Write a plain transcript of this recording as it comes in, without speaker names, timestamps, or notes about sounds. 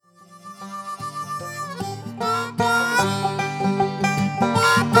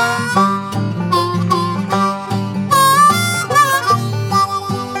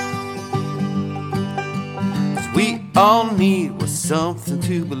something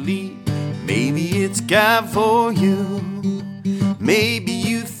to believe. Maybe it's God for you. Maybe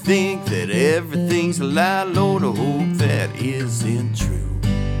you think that everything's a lie. Lord, I hope that isn't true.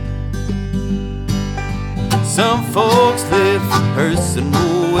 Some folks live for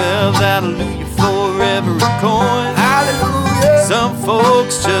personal wealth. Hallelujah for every coin. Hallelujah. Some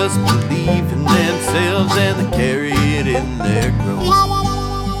folks just believe in themselves and they carry it in their growth.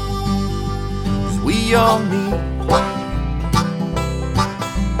 'Cause we all need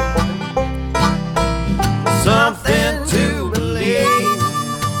something to believe.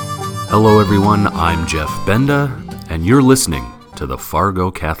 Hello everyone, I'm Jeff Benda, and you're listening to the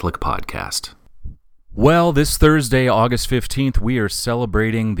Fargo Catholic Podcast. Well, this Thursday, August 15th, we are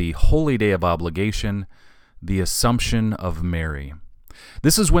celebrating the Holy Day of Obligation, the Assumption of Mary.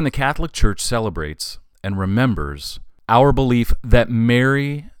 This is when the Catholic Church celebrates and remembers our belief that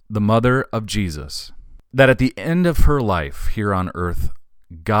Mary, the mother of Jesus, that at the end of her life here on earth,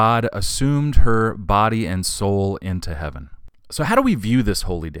 God assumed her body and soul into heaven. So how do we view this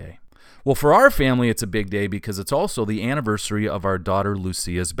holy day? Well, for our family, it's a big day because it's also the anniversary of our daughter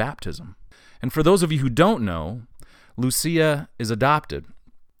Lucia's baptism. And for those of you who don't know, Lucia is adopted.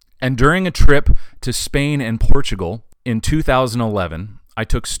 And during a trip to Spain and Portugal in 2011, I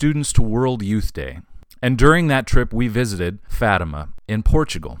took students to World Youth Day. And during that trip, we visited Fatima in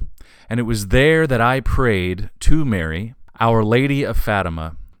Portugal. And it was there that I prayed to Mary, Our Lady of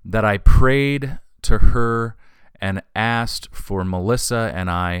Fatima, that I prayed to her and asked for Melissa and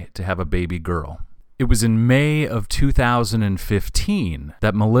I to have a baby girl. It was in May of 2015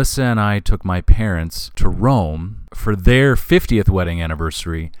 that Melissa and I took my parents to Rome for their 50th wedding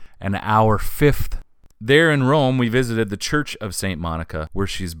anniversary and our 5th. There in Rome, we visited the Church of St. Monica, where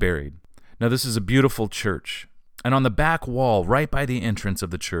she's buried. Now, this is a beautiful church, and on the back wall, right by the entrance of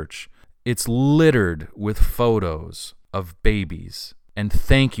the church, it's littered with photos of babies and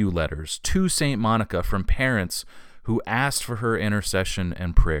thank you letters to St. Monica from parents who asked for her intercession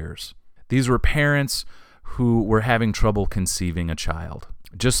and prayers. These were parents who were having trouble conceiving a child,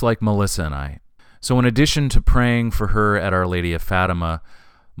 just like Melissa and I. So in addition to praying for her at Our Lady of Fatima,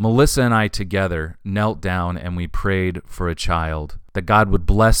 Melissa and I together knelt down and we prayed for a child, that God would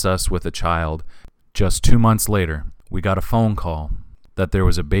bless us with a child. Just 2 months later, we got a phone call that there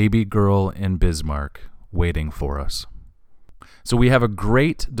was a baby girl in Bismarck waiting for us. So we have a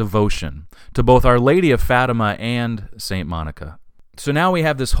great devotion to both Our Lady of Fatima and St. Monica. So now we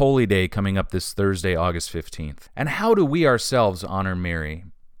have this holy day coming up this Thursday, August 15th. And how do we ourselves honor Mary?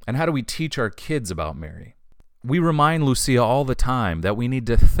 And how do we teach our kids about Mary? We remind Lucia all the time that we need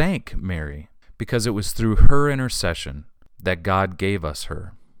to thank Mary because it was through her intercession that God gave us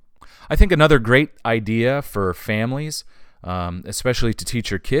her. I think another great idea for families, especially to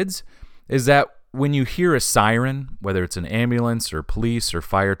teach your kids, is that when you hear a siren, whether it's an ambulance or police or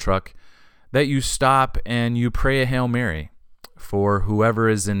fire truck, that you stop and you pray a Hail Mary for whoever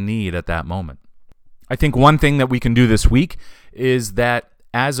is in need at that moment. I think one thing that we can do this week is that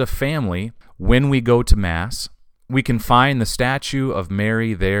as a family, when we go to Mass, we can find the statue of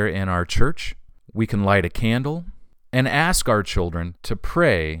Mary there in our church. We can light a candle and ask our children to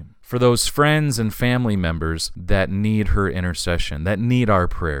pray for those friends and family members that need her intercession, that need our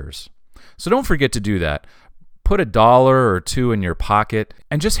prayers. So don't forget to do that. Put $1 or $2 in your pocket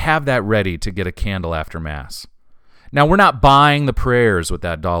and just have that ready to get a candle after Mass. Now, we're not buying the prayers with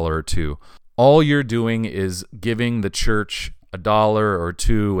that $1 or $2. All you're doing is giving the church $1 or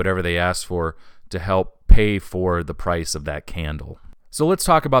 $2, whatever they ask for, to help pay for the price of that candle. So let's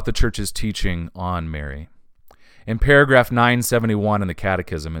talk about the church's teaching on Mary. In paragraph 971 in the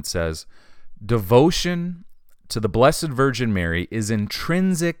Catechism, it says, "Devotion to the Blessed Virgin Mary is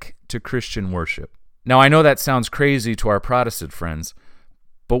intrinsic to Christian worship." Now, I know that sounds crazy to our Protestant friends,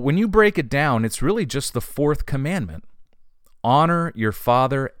 but when you break it down, it's really just the 4th commandment. Honor your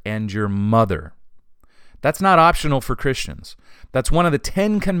father and your mother. That's not optional for Christians. That's one of the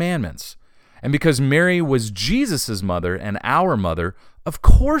 10 commandments. And because Mary was Jesus' mother and our mother, of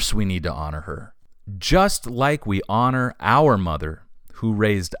course we need to honor her, just like we honor our mother who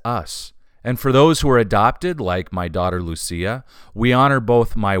raised us. And for those who are adopted, like my daughter Lucia, we honor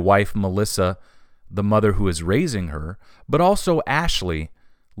both my wife Melissa, the mother who is raising her, but also Ashley,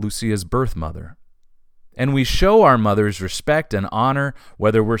 Lucia's birth mother. And we show our mothers respect and honor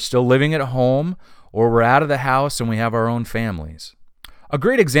whether we're still living at home or we're out of the house and we have our own families. A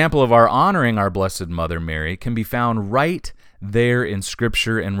great example of our honoring our Blessed Mother Mary can be found right there in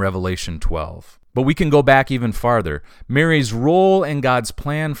Scripture in Revelation 12. But we can go back even farther. Mary's role in God's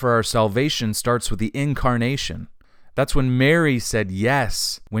plan for our salvation starts with the incarnation. That's when Mary said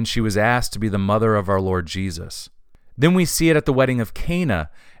yes when she was asked to be the mother of our Lord Jesus. Then we see it at the wedding of Cana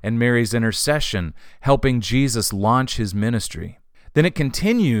and Mary's intercession, helping Jesus launch his ministry. Then it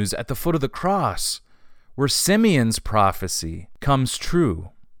continues at the foot of the cross, where Simeon's prophecy comes true,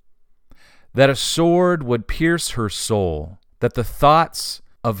 that a sword would pierce her soul, that the thoughts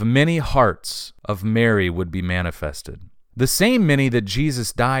of many hearts of Mary would be manifested. The same many that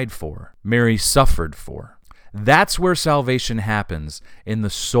Jesus died for, Mary suffered for. That's where salvation happens, in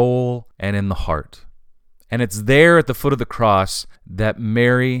the soul and in the heart. And it's there at the foot of the cross that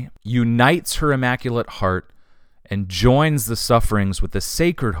Mary unites her immaculate heart and joins the sufferings with the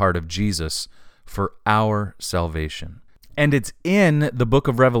sacred heart of Jesus for our salvation. And it's in the book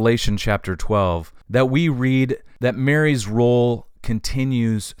of Revelation, chapter 12, that we read that Mary's role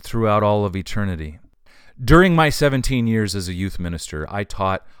continues throughout all of eternity. During my 17 years as a youth minister, I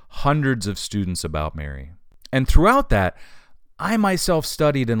taught hundreds of students about Mary. And throughout that, I myself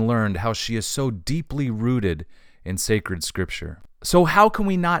studied and learned how she is so deeply rooted in sacred scripture. So how can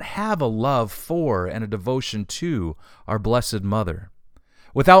we not have a love for and a devotion to our Blessed Mother?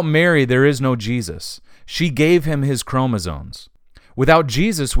 Without Mary, there is no Jesus. She gave him his chromosomes. Without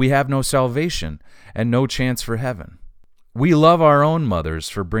Jesus, we have no salvation and no chance for heaven. We love our own mothers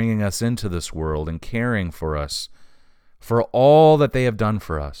for bringing us into this world and caring for us, for all that they have done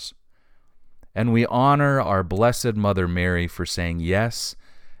for us. And we honor our Blessed Mother Mary for saying yes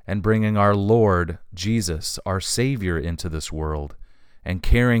and bringing our Lord Jesus, our Savior, into this world and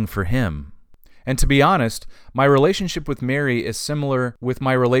caring for him. And to be honest, my relationship with Mary is similar with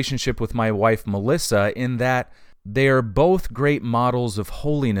my relationship with my wife Melissa, in that they are both great models of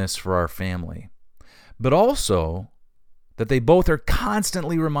holiness for our family, but also that they both are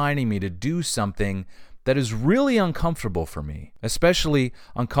constantly reminding me to do something that is really uncomfortable for me, especially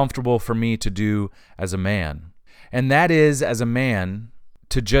uncomfortable for me to do as a man. And that is, as a man,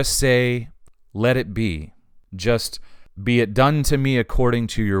 to just say, let it be. Just be it done to me according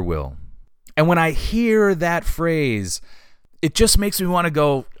to your will. And when I hear that phrase, it just makes me want to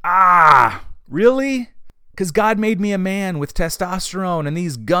go, really? Because God made me a man with testosterone and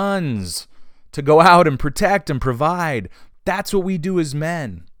these guns to go out and protect and provide. That's what we do as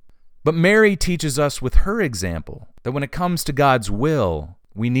men. But Mary teaches us with her example that when it comes to God's will,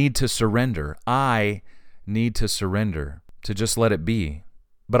 we need to surrender. I need to surrender, to just let it be.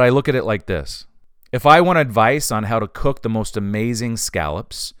 But I look at it like this. If I want advice on how to cook the most amazing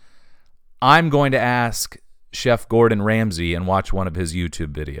scallops, I'm going to ask Chef Gordon Ramsay and watch one of his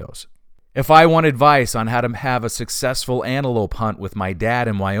YouTube videos. If I want advice on how to have a successful antelope hunt with my dad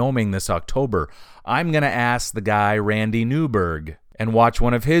in Wyoming this October, I'm going to ask the guy Randy Newberg and watch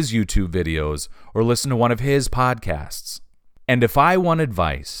one of his YouTube videos or listen to one of his podcasts. And if I want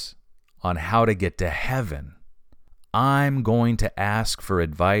advice on how to get to heaven, I'm going to ask for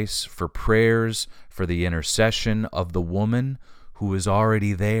advice, for prayers, for the intercession of the woman who is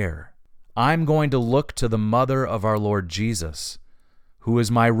already there. I'm going to look to the mother of our Lord Jesus, who is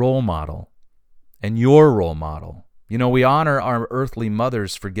my role model and your role model. You know, we honor our earthly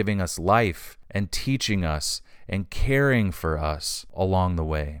mothers for giving us life and teaching us and caring for us along the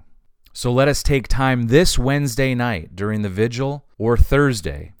way. So let us take time this Wednesday night during the vigil, or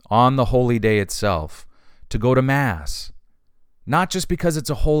Thursday on the holy day itself, to go to Mass. Not just because it's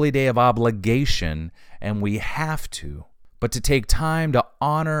a holy day of obligation and we have to, but to take time to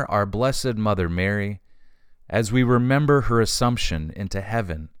honor our Blessed Mother Mary as we remember her assumption into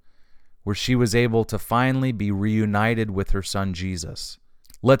heaven, where she was able to finally be reunited with her son Jesus.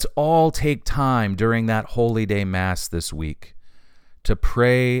 Let's all take time during that Holy Day Mass this week to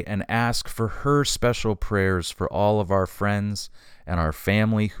pray and ask for her special prayers for all of our friends and our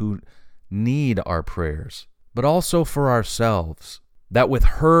family who need our prayers, but also for ourselves, that with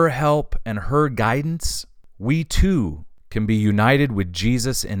her help and her guidance, we too can be united with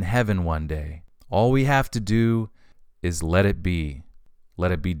Jesus in heaven one day. All we have to do is let it be.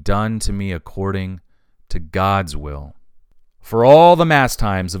 Let it be done to me according to God's will. For all the Mass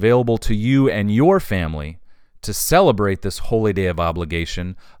times available to you and your family to celebrate this holy day of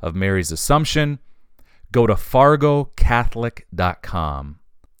obligation of Mary's Assumption, go to FargoCatholic.com.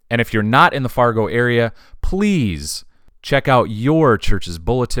 And if you're not in the Fargo area, please check out your church's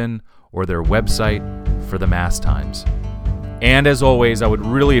bulletin or their website for the Mass times. And as always, I would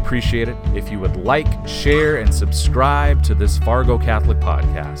really appreciate it if you would like, share, and subscribe to this Fargo Catholic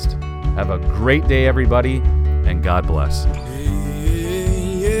podcast. Have a great day, everybody, and God bless.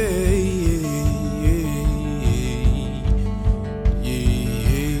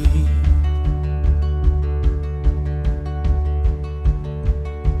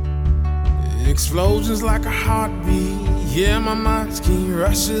 Explosions like a heartbeat. Yeah, my mind's keen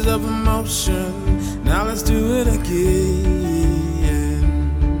rushes of emotion. Now let's do it again.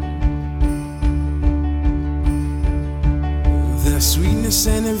 There's sweetness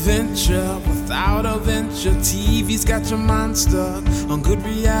and adventure without a venture. TV's got your mind stuck on good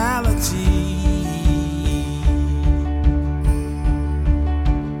reality.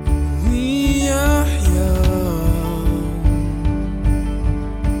 We are young,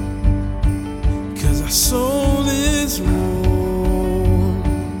 'cause our soul is warm.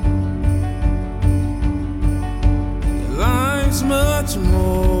 Life's much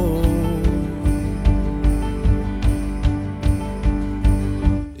more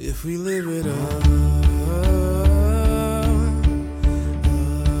if we live it up.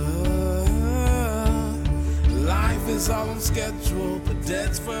 Life is all on schedule, but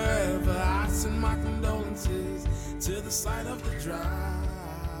dead's forever. I send my condolences to the site of the drive.